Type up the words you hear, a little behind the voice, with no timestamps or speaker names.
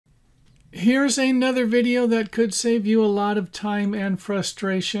Here's another video that could save you a lot of time and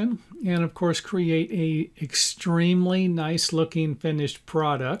frustration, and of course create a extremely nice looking finished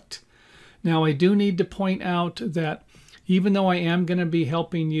product. Now I do need to point out that even though I am going to be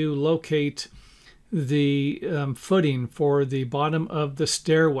helping you locate the footing for the bottom of the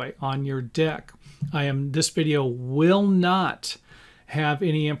stairway on your deck, this video will not have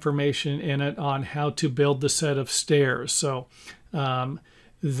any information in it on how to build the set of stairs. So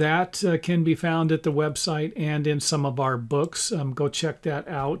that can be found at the website and in some of our books. Go check that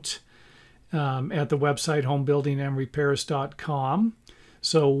out at the website homebuildingandrepairs.com.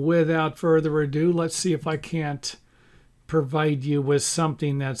 So without further ado, let's see if I can't provide you with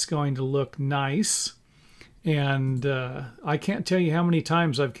something that's going to look nice. And I can't tell you how many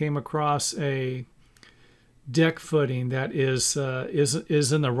times I've came across a deck footing that is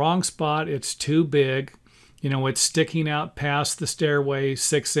in the wrong spot. It's too big. You know, it's sticking out past the stairway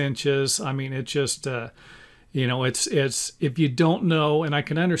 6 inches. I mean, it just, you know, it's if you don't know, and I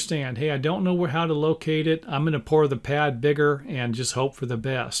can understand, hey, I don't know how to locate it. I'm going to pour the pad bigger and just hope for the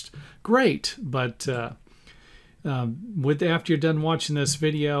best. Great, but after you're done watching this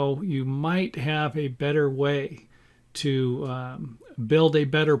video, you might have a better way to build a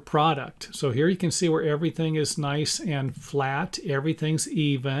better product. So here you can see where everything is nice and flat. Everything's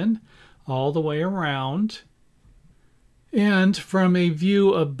even all the way around. And from a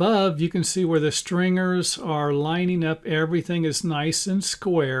view above, you can see where the stringers are lining up. Everything is nice and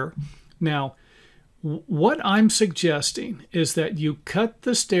square. Now, what I'm suggesting is that you cut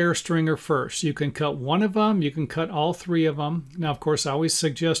the stair stringer first. You can cut one of them. You can cut all 3 of them. Now, of course, I always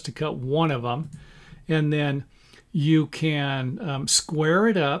suggest to cut one of them. And then you can square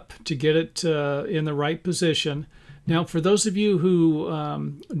it up to get it in the right position. Now, for those of you who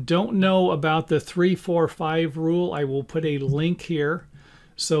don't know about the 3-4-5 rule, I will put a link here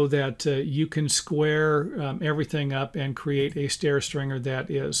so that you can square everything up and create a stair stringer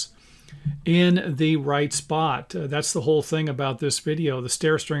that is in the right spot. That's the whole thing about this video. The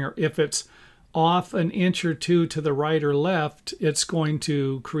stair stringer, if it's off an inch or 2 to the right or left, it's going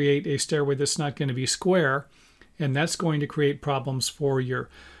to create a stairway that's not going to be square, and that's going to create problems for your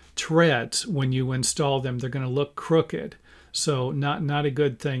treads when you install them. They're going to look crooked, so not a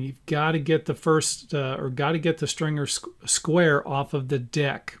good thing. You've got to get the the stringer square off of the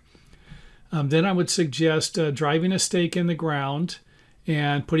deck. Then I would suggest driving a stake in the ground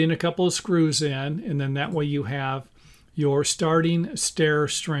and putting a couple of screws in, and then that way you have your starting stair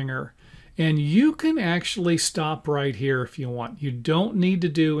stringer. And you can actually stop right here if you want. You don't need to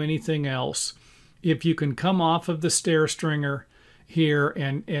do anything else. If you can come off of the stair stringer here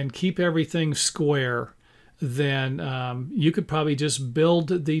and keep everything square, then you could probably just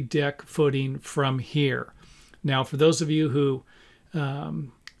build the deck footing from here. Now, for those of you who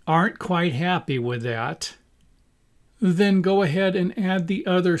aren't quite happy with that, then go ahead and add the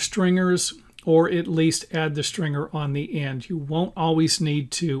other stringers, or at least add the stringer on the end. You won't always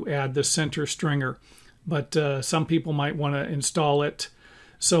need to add the center stringer, but some people might want to install it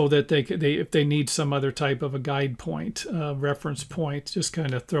so that if they need some other type of a guide point, reference point, just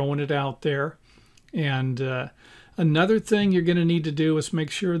kind of throwing it out there. And another thing you're going to need to do is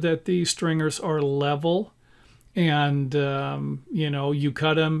make sure that these stringers are level, and you know, you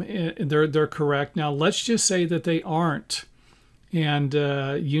cut them, they're correct. Now let's just say that they aren't, and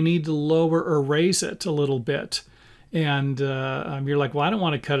you need to lower or raise it a little bit. And you're like, well, I don't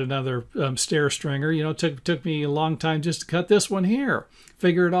want to cut another stair stringer. You know, it took me a long time just to cut this one here.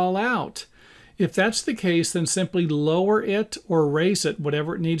 Figure it all out. If that's the case, then simply lower it or raise it,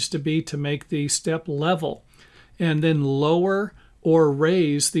 whatever it needs to be to make the step level. And then lower or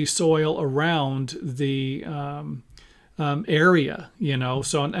raise the soil around the area, you know.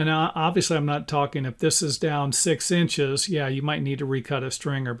 So, and obviously I'm not talking, if this is down 6 inches, yeah, you might need to recut a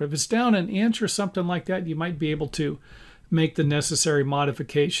stringer. But if it's down an inch or something like that, you might be able to make the necessary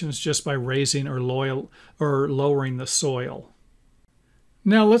modifications just by raising or lowering the soil.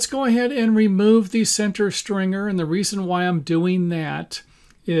 Now let's go ahead and remove the center stringer, and the reason why I'm doing that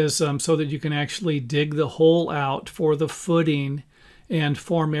is so that you can actually dig the hole out for the footing and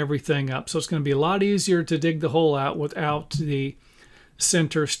form everything up. So it's going to be a lot easier to dig the hole out without the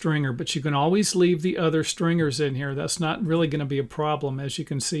center stringer, but you can always leave the other stringers in here. That's not really going to be a problem. As you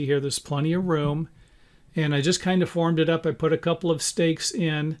can see here, there's plenty of room, and I just kind of formed it up. I put a couple of stakes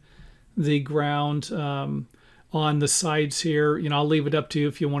in the ground on the sides here. You know, I'll leave it up to you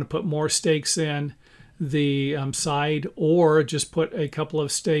if you want to put more stakes in the side, or just put a couple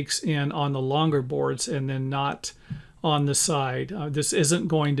of stakes in on the longer boards and then not on the side. This isn't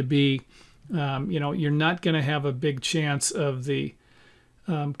going to be, you know, you're not going to have a big chance of the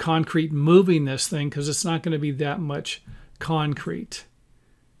concrete moving this thing, because it's not going to be that much concrete.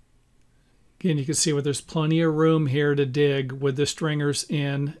 Again, you can see where there's plenty of room here to dig with the stringers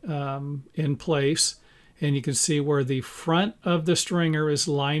in place. And you can see where the front of the stringer is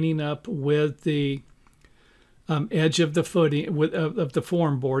lining up with the edge of the footing of the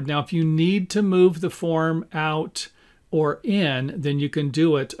form board. Now, if you need to move the form out or in, then you can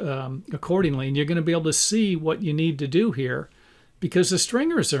do it accordingly. And you're going to be able to see what you need to do here because the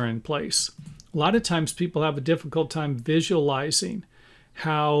stringers are in place. A lot of times people have a difficult time visualizing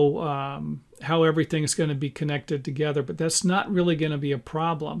how everything's going to be connected together, but that's not really going to be a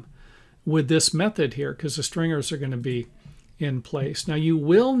problem with this method here because the stringers are going to be in place. Now you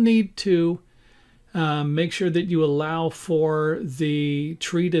will need to make sure that you allow for the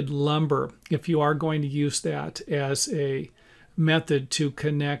treated lumber if you are going to use that as a method to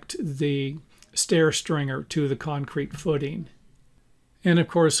connect the stair stringer to the concrete footing. And of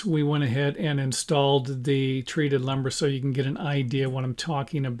course, we went ahead and installed the treated lumber so you can get an idea what I'm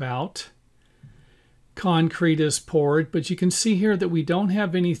talking about. Concrete is poured, but you can see here that we don't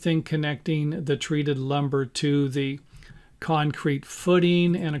have anything connecting the treated lumber to the concrete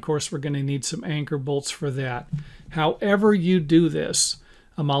footing. And of course, we're going to need some anchor bolts for that. However you do this,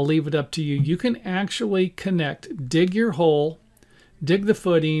 I'll leave it up to you. You can actually connect, dig your hole, dig the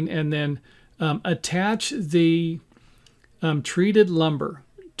footing, and then attach the treated lumber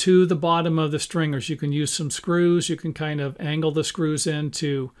to the bottom of the stringers. You can use some screws. You can kind of angle the screws in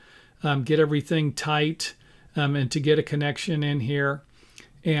to get everything tight and to get a connection in here.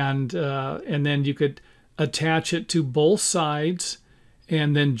 And then you could attach it to both sides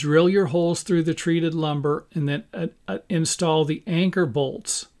and then drill your holes through the treated lumber and then install the anchor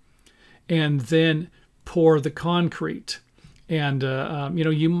bolts and then pour the concrete. And,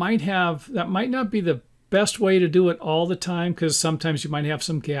 you might have, that might not be the best way to do it all the time because sometimes you might have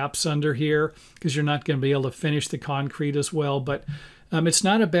some gaps under here because you're not going to be able to finish the concrete as well. But it's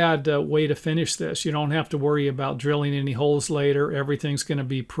not a bad way to finish this. You don't have to worry about drilling any holes later. Everything's going to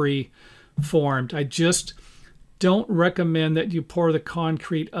be pre-formed. I just don't recommend that you pour the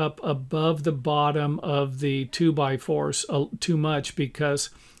concrete up above the bottom of the 2x4s too much because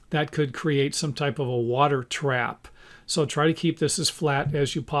that could create some type of a water trap. So try to keep this as flat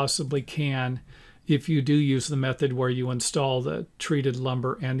as you possibly can if you do use the method where you install the treated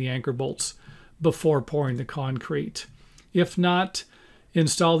lumber and the anchor bolts before pouring the concrete. If not,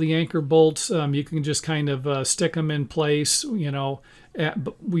 install the anchor bolts. You can just kind of stick them in place.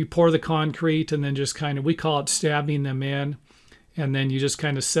 We pour the concrete and then just kind of, we call it stabbing them in. And then you just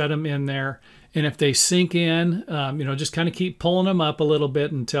kind of set them in there. And if they sink in, just kind of keep pulling them up a little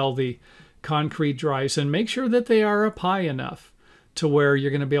bit until the concrete dries. And make sure that they are up high enough to where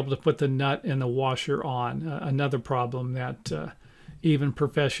you're going to be able to put the nut and the washer on. Another problem that even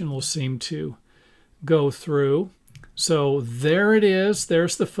professionals seem to go through. So there it is.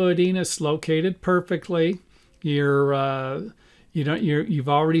 There's the footing. It's located perfectly. You've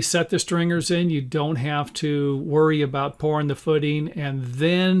already set the stringers in. You don't have to worry about pouring the footing and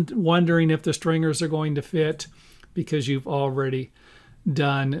then wondering if the stringers are going to fit because you've already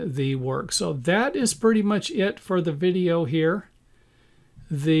done the work. So that is pretty much it for the video here.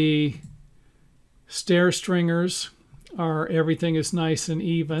 The stair stringers everything is nice and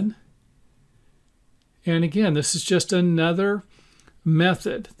even. And again, this is just another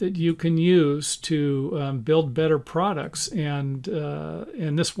method that you can use to build better products. And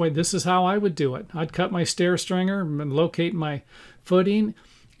this way, this is how I would do it. I'd cut my stair stringer and locate my footing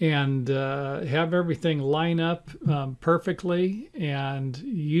and have everything line up perfectly. And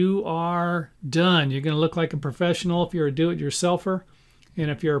you are done. You're going to look like a professional if you're a do-it-yourselfer. And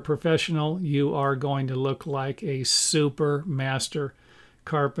if you're a professional, you are going to look like a super master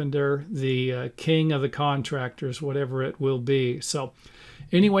carpenter, the king of the contractors, whatever it will be. So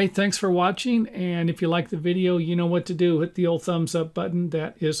anyway, thanks for watching. And if you like the video, you know what to do. Hit the old thumbs up button.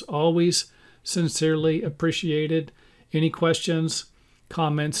 That is always sincerely appreciated. Any questions,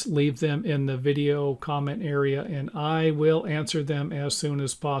 comments, leave them in the video comment area, and I will answer them as soon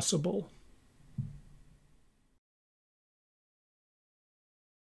as possible.